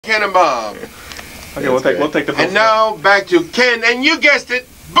Ken and Bob. Okay, we'll take the. And now back to Ken, and you guessed it,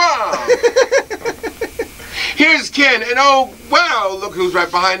 Bob. Here's Ken, and oh wow, look who's right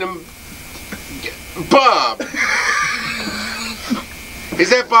behind him, Bob.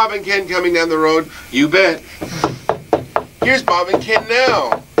 Is that Bob and Ken coming down the road? You bet. Here's Bob and Ken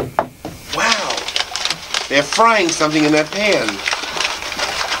now. Wow, they're frying something in that pan.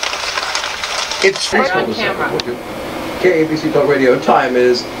 It's on camera. KABC Talkradio, time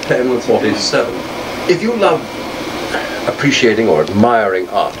is 10:47. If you love appreciating or admiring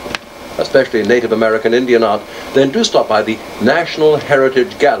art, especially Native American Indian art, then do stop by the National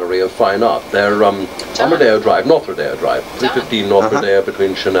Heritage Gallery of Fine Art. They're on Rodeo Drive, North Rodeo Drive, 315 North Rodeo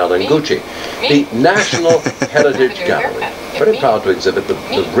between Chanel and Gucci. The National Heritage Gallery, very proud to exhibit the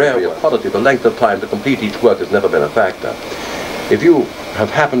rarity of quality. The length of time to complete each work has never been a factor. If you have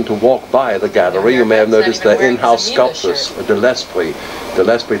happened to walk by the gallery, you may have noticed their in-house sculptress, DeLuise.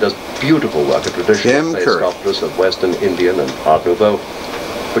 DeLuise does beautiful work, a traditional sculptress of Western, Indian, and Art Nouveau.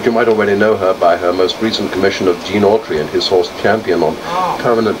 But you might already know her by her most recent commission of Gene Autry and his horse Champion on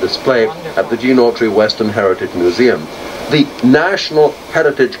permanent display at the Gene Autry Western Heritage Museum. The National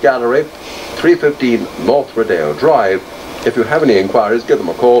Heritage Gallery, 315 North Rodeo Drive. If you have any inquiries, give them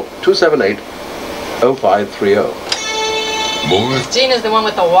a call, 278-0530. Gene is the one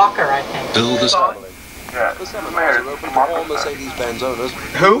with the walker, I think. Build this Yeah. all Mercedes-Benz owners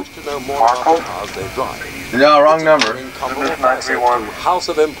Who? wish to know more about the cars they drive. No, wrong number. House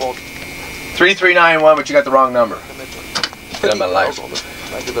of Import. 3391, but you got the wrong number. Got my life on the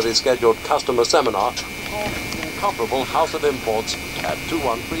regularly scheduled customer seminar. Incomparable House of Imports at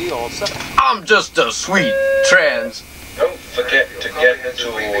 213 or 7. I'm just a sweet trans. Don't forget to get to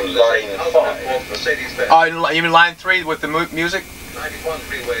line 5. You mean line 3 with the music? 91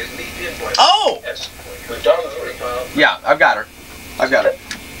 freeways need invoice. Oh! Yes, we've done 3. Yeah, I've got her.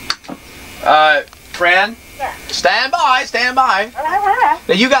 Fran? Yeah. Stand by.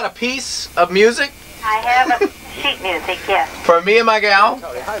 Now you got a piece of music? I have a sheet music, yes. For me and my gal?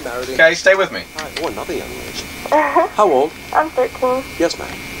 Hi, Meredith. Okay, stay with me. Hi, oh, another young lady. How old? I'm 13. Yes,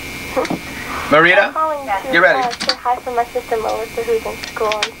 ma'am. Marita? I'm calling to Get ready. say hi for my sister Melissa, who's in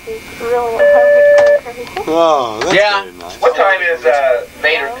school, and she's really in home. Oh, that's very nice. What time is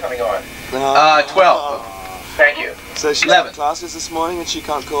Nader coming on? 12. Thank you. So she 11. had classes this morning and she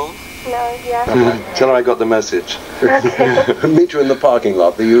can't call? No, yeah. Tell her I got the message. Meet you in the parking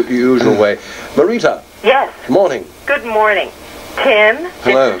lot, the usual way. Marita, Yes. morning. Good morning. Tim,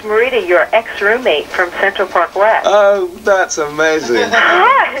 Hello. this is Marita, your ex-roommate from Central Park West. Oh, that's amazing.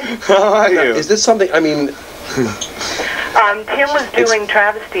 Hi. How are you? Is this something, I mean... Tim was doing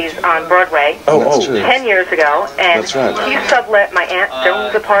travesties on Broadway Oh, 10 years ago, and That's right. he sublet my Aunt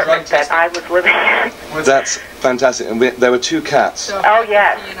Joan's apartment that I was living in. That's fantastic. And there were 2 cats. Oh,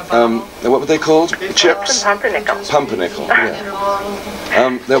 yes. What were they called? Chips? Pumpernickel. Pumpernickel,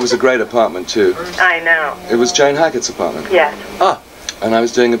 yeah. There was a great apartment too. I know. It was Jane Hackett's apartment. Yes. And I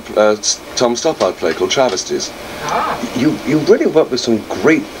was doing a Tom Stoppard play called Travesties. You really worked with some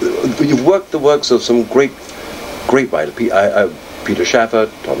great... You've worked the works of some great writers. Peter Shaffer,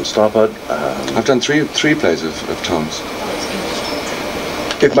 Tom Stoppard. I've done three plays of Tom's.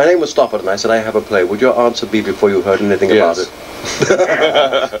 If my name was Stoppard and I said I have a play, would your answer be before you heard anything about it?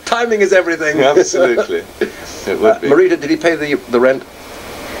 Timing is everything. Absolutely. It would be. Marita, did he pay the rent?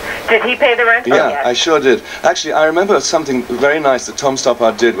 Did he pay the rent? Yeah, Oh, yes. I sure did. Actually, I remember something very nice that Tom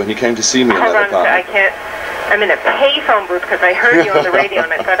Stoppard did when he came to see me in Hold that on, sir, I apartment. can't... I'm in a payphone booth because I heard you on the radio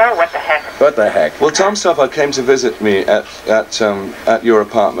and I thought, oh, what the heck. What the heck? Well, Tom Stoppard came to visit me at your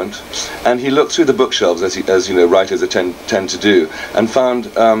apartment, and he looked through the bookshelves, as you know, writers tend to do, and found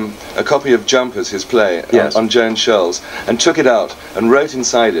a copy of Jumpers, his play, on Joan's shelves, and took it out and wrote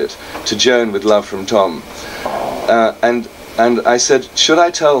inside it, "To Joan with love from Tom." And I said, should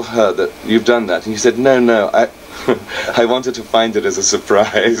I tell her that you've done that? And he said, no, I wanted to find it as a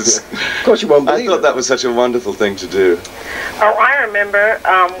surprise. Of course you won't believe I thought that was such a wonderful thing to do. Oh, I remember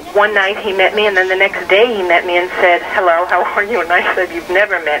one night he met me, and then the next day he met me and said, hello, how are you? And I said, you've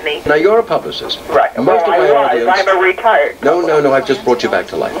never met me. Now, you're a publicist. Right. Most of my audience... I'm a retired. No, I've just brought you back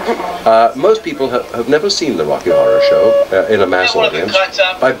to life. Most people have never seen the Rocky Horror Show in a mass audience.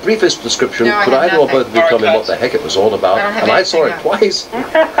 By briefest description, could either or both of you tell me what the heck it was all about? And I saw it twice.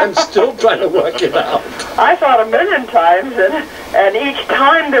 I'm still trying to work it out. I saw it a million times, and each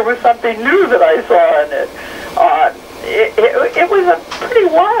time there was something new that I saw in it. It was a pretty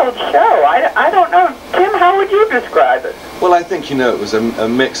wild show. I don't know. Tim, how would you describe it? Well, I think, it was a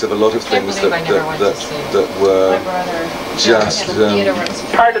mix of a lot of things that were just...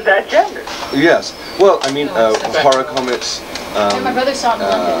 part of that gender. Yes. Well, I mean, horror comics, my brother saw it in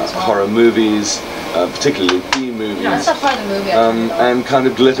London as well. horror movies, particularly B-movies, That's not part of the movie. and kind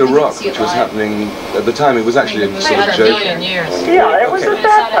of glitter rock, which was happening at the time. It was actually a sort of joke. Yeah, it was a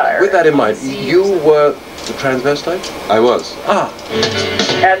satire. With that in mind, you were the transvestite? I was. Ah.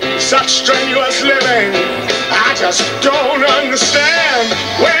 And such strenuous living, I just don't understand.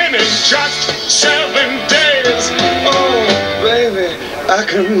 When in just 7 days, oh baby, I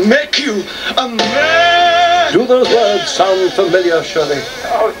can make you a man. Do those words sound familiar, Shirley?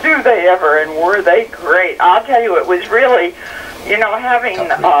 oh, do they ever, and were they great? I'll tell you, it was really, you know, having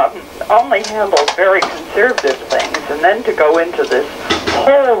only handled very conservative things, and then to go into this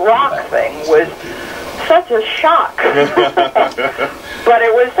whole rock thing was such a shock. But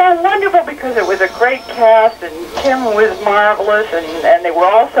it was so wonderful because it was a great cast, and Tim was marvelous, and they were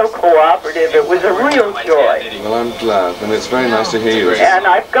all so cooperative. It was a real joy. Well, I'm glad, and it's very nice to hear you. And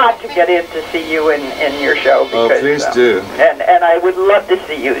I've got to get in to see you in your show. Because, oh, please do. And I would love to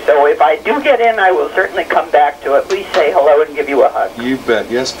see you. So if I do get in, I will certainly come back to at least say hello and give you a hug. You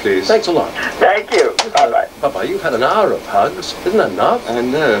bet. Yes, please. Thanks a lot. Thank you. Bye-bye. Bye-bye. You've had an hour of hugs. Isn't that enough? I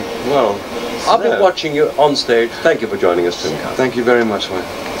know. Well, I'll be watching you on stage. Thank you for joining us, Tim. Thank you very much, Wayne.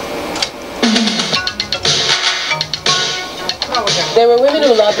 There were women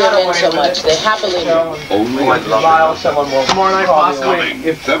who loved their men so much, they happily Only while someone will. Tomorrow night, possibly.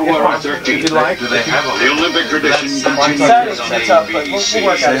 If February 13th, if you'd like. the Olympic tradition Saturday, it's up, but we'll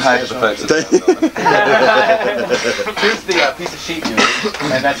work out. Say hi to the folks. Here's the piece of sheet music,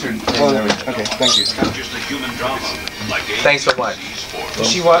 and that's your. Okay, thank you. just a human drama. Thanks so much. Is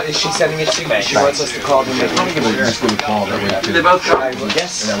she sending it to me? She wants us to call them. Just give me a call. They both got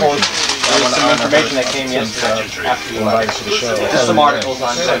yes. There was some information that came yesterday after you invited us to the show. Just some articles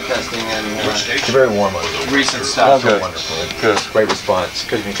on drug testing and it's very warm on recent stuff. Oh, wonderful. Good. Great response.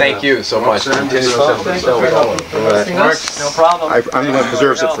 Thank you so much. No problem. I'm the one who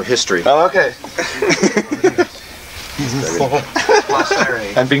preserves it for history. Oh, okay.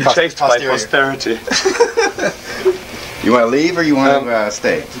 And being chased by posterity. You want to leave or you want to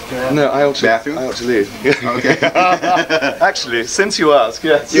stay? No, I ought to. Bathroom? I ought to leave. Okay. Actually, since you ask,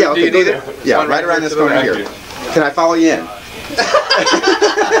 yes. Yeah, okay, go there. Yeah, right around this corner here. Can I follow you in?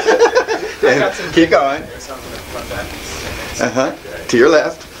 Keep going. Uh-huh. To your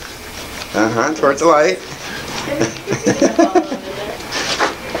left. Uh-huh. Towards the light.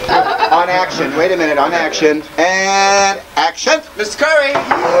 On action. Wait a minute. On action. And action. Mr. Curry.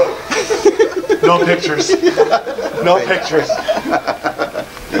 No pictures. No pictures.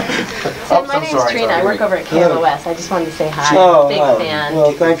 So my name's Trina. I work over at KLOS. I just wanted to say hi. Big fan.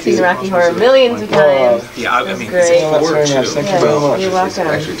 Well, thank you. Seen Rocky Horror millions of times. Yeah, I mean, great. That's very nice. Thank you very much. You're welcome.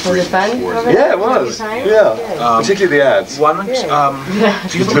 Was it fun over there? Yeah, it was. Yeah. Particularly the ads. Why don't do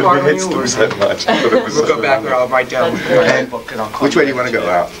you have a card on you? Or so much. We'll go back there. I'll write down. Which way do you want to go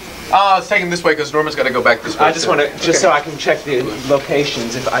out? It's taking this way because Norman's got to go back this way. I just want to, so I can check the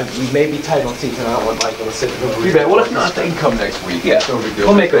locations. If we may be tight on seats, and I don't want Michael to sit. Well, if not, they can come next week. Yeah,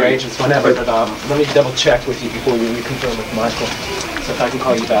 we'll make arrangements whenever. But let me double check with you before you reconfirm with Michael. So if I can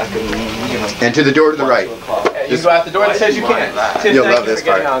call you back and And to the door to the right. You go out the door that says you can. Tim, You'll love this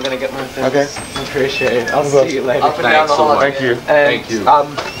part. I'm going to get my things. Okay. Appreciate it. I'll see you later. Up and down the hall. Thank you. Thank you.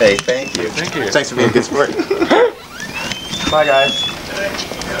 Hey, thank you. Thank you. Thanks for being a good sport. Bye, guys.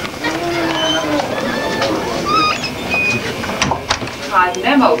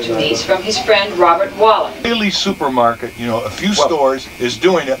 Memo to these from his friend Robert Wallace. Daily supermarket, you know, a few stores is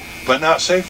doing it, but not safe